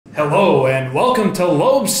Hello and welcome to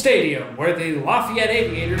Loeb Stadium, where the Lafayette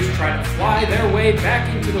Aviators try to fly their way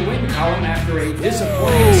back into the win column after a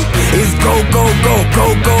disappointing start. It's go, go, go,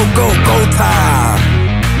 go, go, go, go time.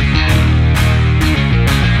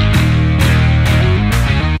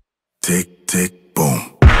 Tick, tick,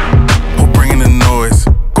 boom. Who bringing the noise?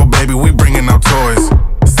 Go baby, we bringing our toys.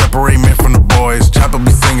 Separate men from the boys. Chopper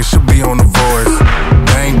be singing, should be on the voice.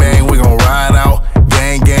 Bang, bang, we gon' ride out.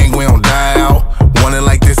 Gang, gang, we don't die out. Want it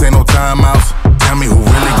like this, ain't no timeouts. Tell me who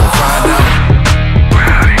really gon' find out.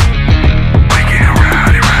 Rowdy, we getting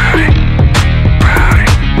rowdy, rowdy. Rowdy,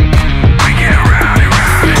 we getting rowdy,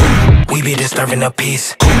 rowdy. We be disturbing the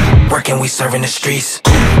peace. Working, we serving the streets.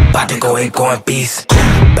 About to go ape, going beast.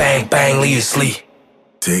 Bang, bang, leave you sleep.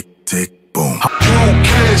 Tick, tick, boom. You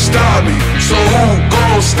can't stop me, so who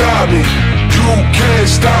gon' stop me? You can't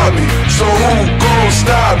stop me, so who gon'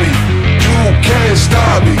 stop me? You can't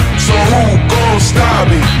stop me, so who gon' stop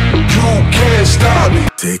me? You can't stop me.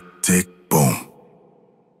 Tick, tick.